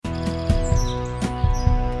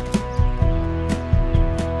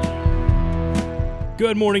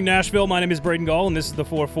Good morning, Nashville. My name is Braden Gall, and this is the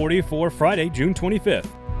 440 for Friday, June 25th.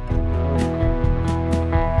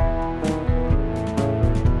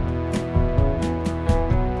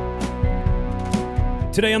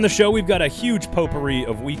 Today on the show, we've got a huge potpourri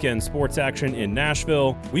of weekend sports action in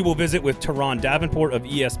Nashville. We will visit with Turron Davenport of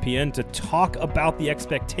ESPN to talk about the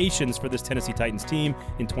expectations for this Tennessee Titans team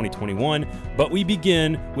in 2021. But we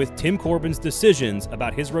begin with Tim Corbin's decisions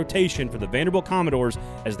about his rotation for the Vanderbilt Commodores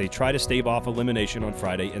as they try to stave off elimination on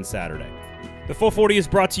Friday and Saturday. The 440 is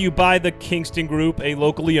brought to you by the Kingston Group, a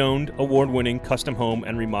locally owned, award-winning custom home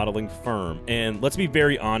and remodeling firm. And let's be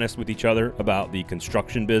very honest with each other about the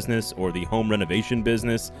construction business or the home renovation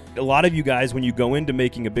business. A lot of you guys, when you go into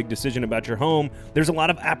making a big decision about your home, there's a lot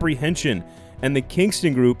of apprehension. And the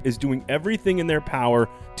Kingston Group is doing everything in their power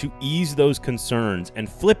to ease those concerns and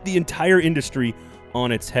flip the entire industry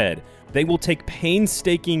on its head. They will take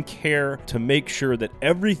painstaking care to make sure that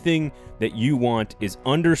everything that you want is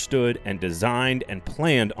understood and designed and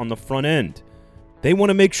planned on the front end. They want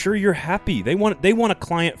to make sure you're happy. They want a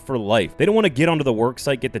client for life. They don't want to get onto the work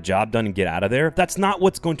site, get the job done, and get out of there. That's not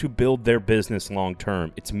what's going to build their business long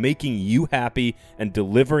term. It's making you happy and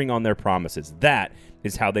delivering on their promises. That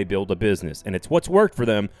is how they build a business, and it's what's worked for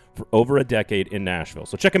them for over a decade in Nashville.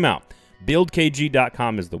 So check them out.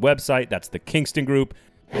 BuildKG.com is the website. That's the Kingston Group.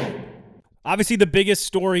 Obviously, the biggest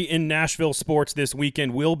story in Nashville sports this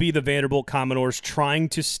weekend will be the Vanderbilt Commodores trying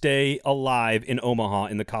to stay alive in Omaha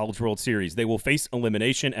in the College World Series. They will face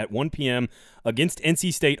elimination at 1 p.m. against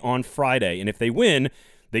NC State on Friday, and if they win,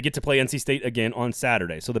 they get to play NC State again on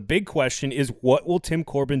Saturday. So the big question is, what will Tim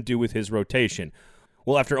Corbin do with his rotation?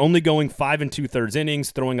 Well, after only going 5 2/3 innings,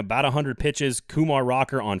 throwing about 100 pitches, Kumar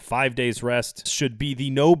Rocker on 5 days rest should be the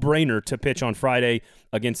no-brainer to pitch on Friday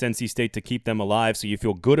against NC State to keep them alive, so you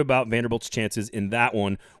feel good about Vanderbilt's chances in that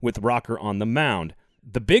one with Rocker on the mound.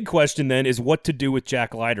 The big question then is what to do with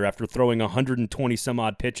Jack Leiter after throwing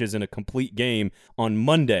 120-some-odd pitches in a complete game on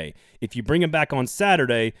Monday. If you bring him back on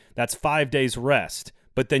Saturday, that's 5 days rest,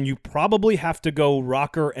 but then you probably have to go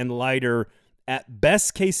Rocker and Leiter at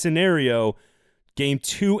best-case scenario Game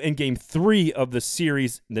 2 and Game 3 of the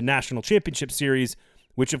series, the National Championship Series,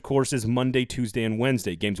 which, of course, is Monday, Tuesday, and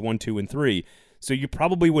Wednesday, Games 1, 2, and 3. So you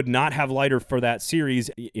probably would not have Leiter for that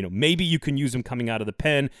series. Maybe you can use him coming out of the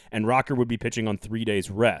pen, and Rocker would be pitching on 3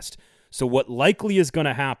 days rest. So what likely is going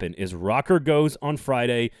to happen is Rocker goes on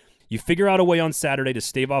Friday. You figure out a way on Saturday to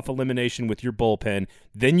stave off elimination with your bullpen.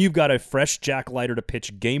 Then you've got a fresh Jack Leiter to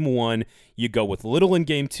pitch Game 1. You go with Little in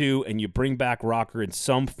Game 2, and you bring back Rocker in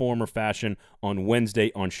some form or fashion on Wednesday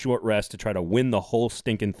on short rest to try to win the whole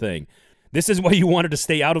stinking thing. This is why you wanted to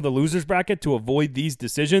stay out of the loser's bracket, to avoid these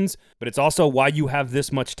decisions, but it's also why you have this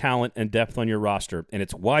much talent and depth on your roster, and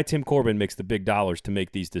it's why Tim Corbin makes the big dollars to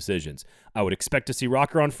make these decisions. I would expect to see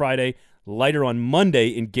Rocker on Friday, Leiter on Monday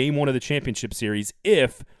in Game 1 of the championship series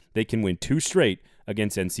if they can win 2 straight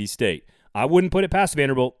against NC State. I wouldn't put it past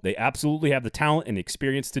Vanderbilt. They absolutely have the talent and the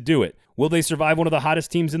experience to do it. Will they survive one of the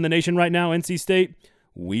hottest teams in the nation right now, NC State?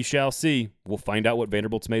 We shall see. We'll find out what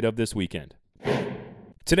Vanderbilt's made of this weekend.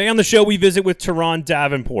 Today on the show, we visit with Turron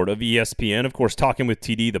Davenport of ESPN, of course, Talking with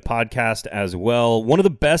TD, the podcast as well. One of the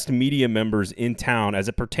best media members in town as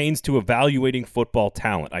it pertains to evaluating football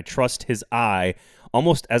talent. I trust his eye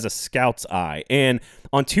almost as a scout's eye. And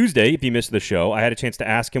on Tuesday, if you missed the show, I had a chance to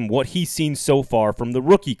ask him what he's seen so far from the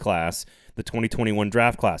rookie class, the 2021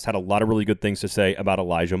 draft class. Had a lot of really good things to say about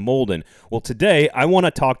Elijah Molden. Well, today, I want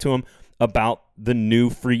to talk to him about the new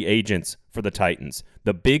free agents for the Titans.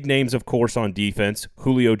 The big names, of course, on defense,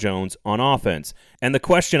 Julio Jones on offense. And the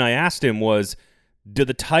question I asked him was, do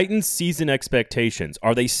the Titans' season expectations,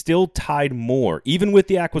 are they still tied more, even with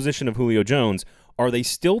the acquisition of Julio Jones, are they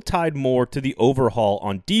still tied more to the overhaul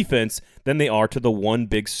on defense than they are to the one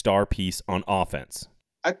big star piece on offense?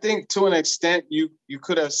 I think to an extent you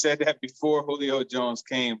could have said that before Julio Jones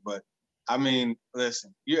came, but I mean,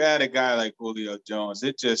 listen, you add a guy like Julio Jones,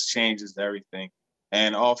 it just changes everything.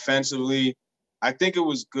 And offensively, I think it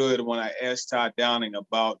was good when I asked Todd Downing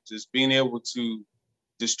about just being able to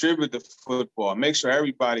distribute the football, make sure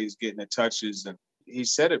everybody is getting the touches. And he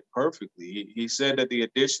said it perfectly. He said that the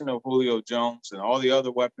addition of Julio Jones and all the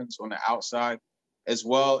other weapons on the outside, as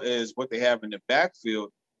well as what they have in the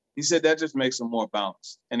backfield, he said that just makes them more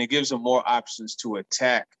balanced and it gives them more options to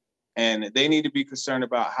attack. And they need to be concerned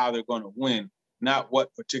about how they're going to win, not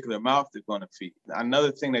what particular mouth they're going to feed.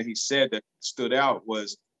 Another thing that he said that stood out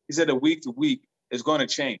was he said that week to week is going to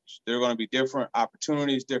change. There are going to be different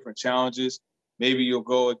opportunities, different challenges. Maybe you'll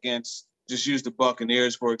go against, just use the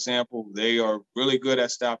Buccaneers, for example. They are really good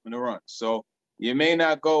at stopping the run. So you may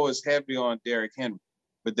not go as heavy on Derrick Henry.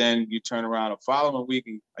 But then you turn around the following week,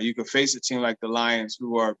 and you can face a team like the Lions,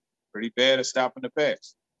 who are pretty bad at stopping the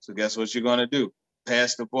pass. So guess what you're going to do?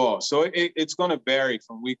 Pass the ball. So it's going to vary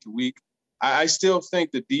from week to week. I still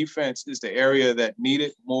think the defense is the area that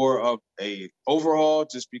needed more of a overhaul,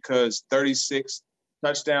 just because 36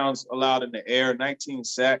 touchdowns allowed in the air, 19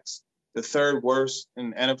 sacks, the third worst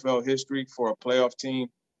in NFL history for a playoff team.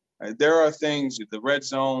 There are things, the red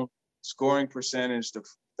zone, scoring percentage, the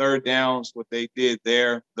third downs, what they did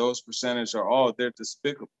there, those percentages they're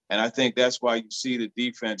despicable. And I think that's why you see the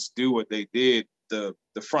defense do what they did. The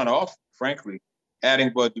front office, frankly,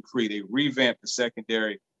 adding Bud Dupree, they revamped the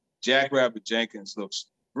secondary. Jackrabbit Jenkins looks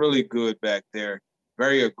really good back there,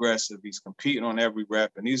 very aggressive. He's competing on every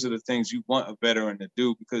rep. And these are the things you want a veteran to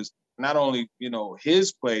do, because not only,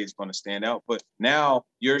 his play is going to stand out, but now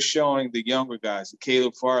you're showing the younger guys, the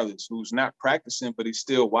Caleb Farleys, who's not practicing, but he's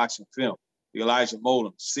still watching film. The Elijah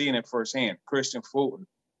Molden, seeing it firsthand. Christian Fulton.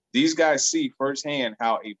 These guys see firsthand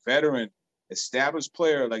how a veteran, established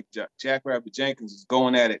player like Jackrabbit Jenkins is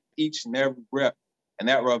going at it each and every rep, and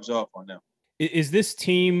that rubs off on them. Is this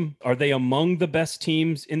team, are they among the best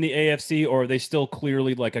teams in the AFC, or are they still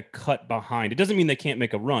clearly like a cut behind? It doesn't mean they can't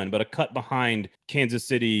make a run, but a cut behind Kansas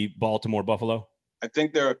City, Baltimore, Buffalo? I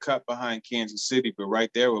think they're a cut behind Kansas City, but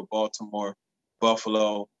right there with Baltimore,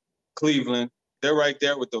 Buffalo, Cleveland, they're right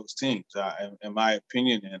there with those teams, in my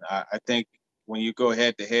opinion. And I think when you go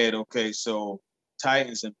head-to-head, okay, so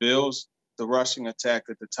Titans and Bills, the rushing attack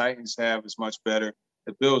that the Titans have is much better.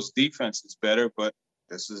 The Bills' defense is better, but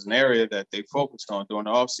this is an area that they focused on during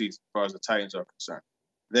the offseason as far as the Titans are concerned.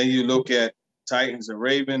 Then you look at Titans and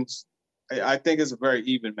Ravens. I think it's a very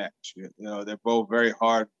even match. They're both very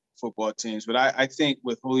hard football teams. But I think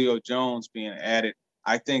with Julio Jones being added,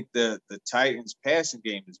 I think the Titans' passing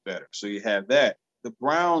game is better. So you have that. The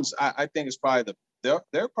Browns, I think, is probably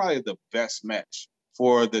they're probably the best match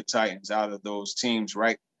for the Titans out of those teams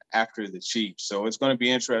right after the Chiefs. So it's going to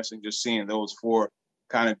be interesting just seeing those four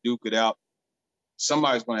kind of duke it out.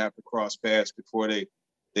 Somebody's going to have to cross paths before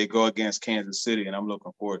they go against Kansas City, and I'm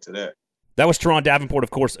looking forward to that. That was Turron Davenport,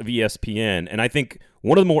 of course, of ESPN, and I think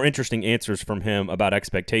one of the more interesting answers from him about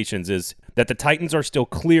expectations is that the Titans are still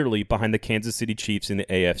clearly behind the Kansas City Chiefs in the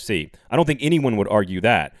AFC. I don't think anyone would argue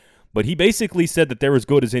that, but he basically said that they're as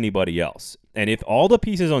good as anybody else. And if all the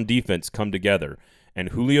pieces on defense come together and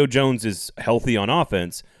Julio Jones is healthy on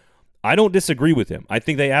offense, I don't disagree with him. I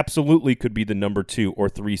think they absolutely could be the number 2 or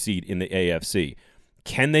 3 seed in the AFC.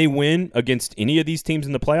 Can they win against any of these teams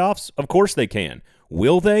in the playoffs? Of course they can.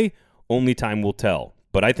 Will they? Only time will tell.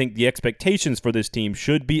 But I think the expectations for this team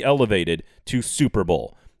should be elevated to Super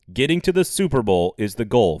Bowl. Getting to the Super Bowl is the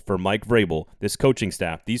goal for Mike Vrabel, this coaching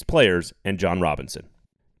staff, these players, and John Robinson.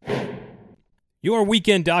 Your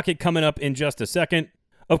weekend docket coming up in just a second.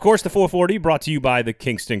 Of course, the 440 brought to you by the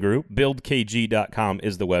Kingston Group. BuildKG.com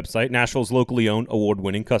is the website, Nashville's locally owned,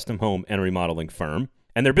 award-winning custom home and remodeling firm.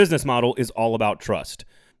 And their business model is all about trust.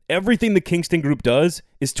 Everything the Kingston Group does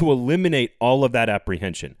is to eliminate all of that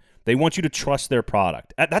apprehension. They want you to trust their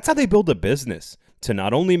product. That's how they build a business, to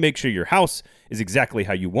not only make sure your house is exactly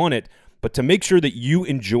how you want it, but to make sure that you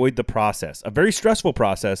enjoyed the process. A very stressful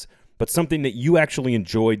process, but something that you actually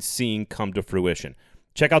enjoyed seeing come to fruition.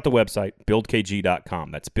 Check out the website,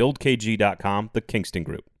 BuildKG.com. That's BuildKG.com, the Kingston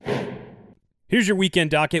Group. Here's your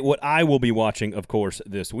weekend docket, what I will be watching, of course,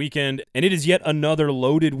 this weekend, and it is yet another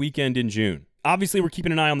loaded weekend in June. Obviously, we're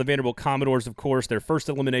keeping an eye on the Vanderbilt Commodores, of course. Their first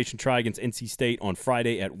elimination try against NC State on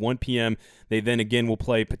Friday at 1 p.m. They then again will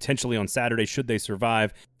play potentially on Saturday should they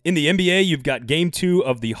survive. In the NBA, you've got Game 2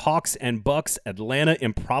 of the Hawks and Bucks. Atlanta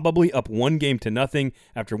improbably up 1-0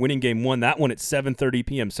 after winning Game 1. That one at 7:30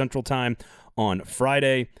 p.m. Central Time on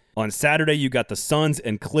Friday. On Saturday, you got the Suns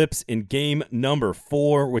and Clips in game number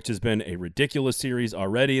 4, which has been a ridiculous series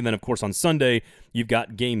already. And then, of course, on Sunday, you've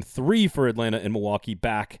got game 3 for Atlanta and Milwaukee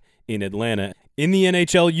back in Atlanta. In the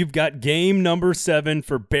NHL, you've got game number 7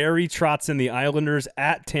 for Barry Trotz and the Islanders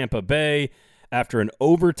at Tampa Bay after an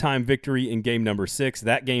overtime victory in game number 6.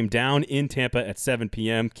 That game down in Tampa at 7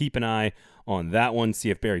 p.m. Keep an eye on that one. See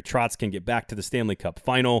if Barry Trotz can get back to the Stanley Cup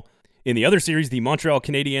final. In the other series, the Montreal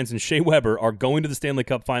Canadiens and Shea Weber are going to the Stanley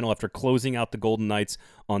Cup final after closing out the Golden Knights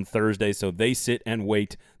on Thursday, so they sit and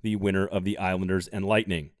wait the winner of the Islanders and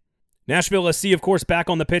Lightning. Nashville SC, of course, back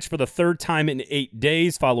on the pitch for the third time in 8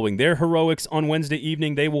 days. Following their heroics on Wednesday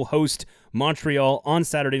evening, they will host Montreal on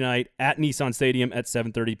Saturday night at Nissan Stadium at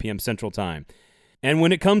 7:30 p.m. Central Time. And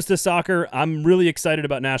when it comes to soccer, I'm really excited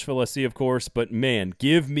about Nashville SC, of course, but man,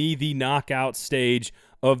 give me the knockout stage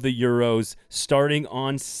of the Euros starting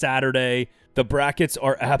on Saturday. The brackets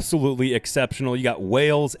are absolutely exceptional. You got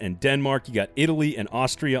Wales and Denmark. You got Italy and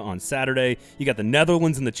Austria on Saturday. You got the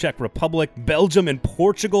Netherlands and the Czech Republic. Belgium and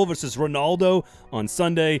Portugal versus Ronaldo on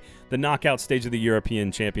Sunday. The knockout stage of the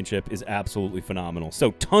European Championship is absolutely phenomenal.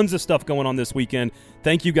 So tons of stuff going on this weekend.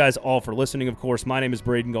 Thank you guys all for listening, of course. My name is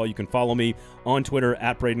Braden Gall. You can follow me on Twitter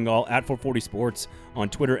at Braden Gall, at 440 Sports, on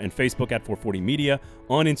Twitter and Facebook at 440 Media,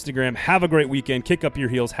 on Instagram. Have a great weekend. Kick up your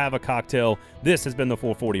heels. Have a cocktail. This has been the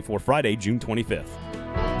 440 for Friday, June 25th.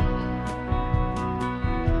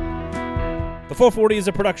 The 440 is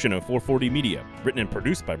a production of 440 Media, written and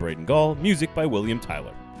produced by Braden Gall, music by William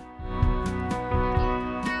Tyler.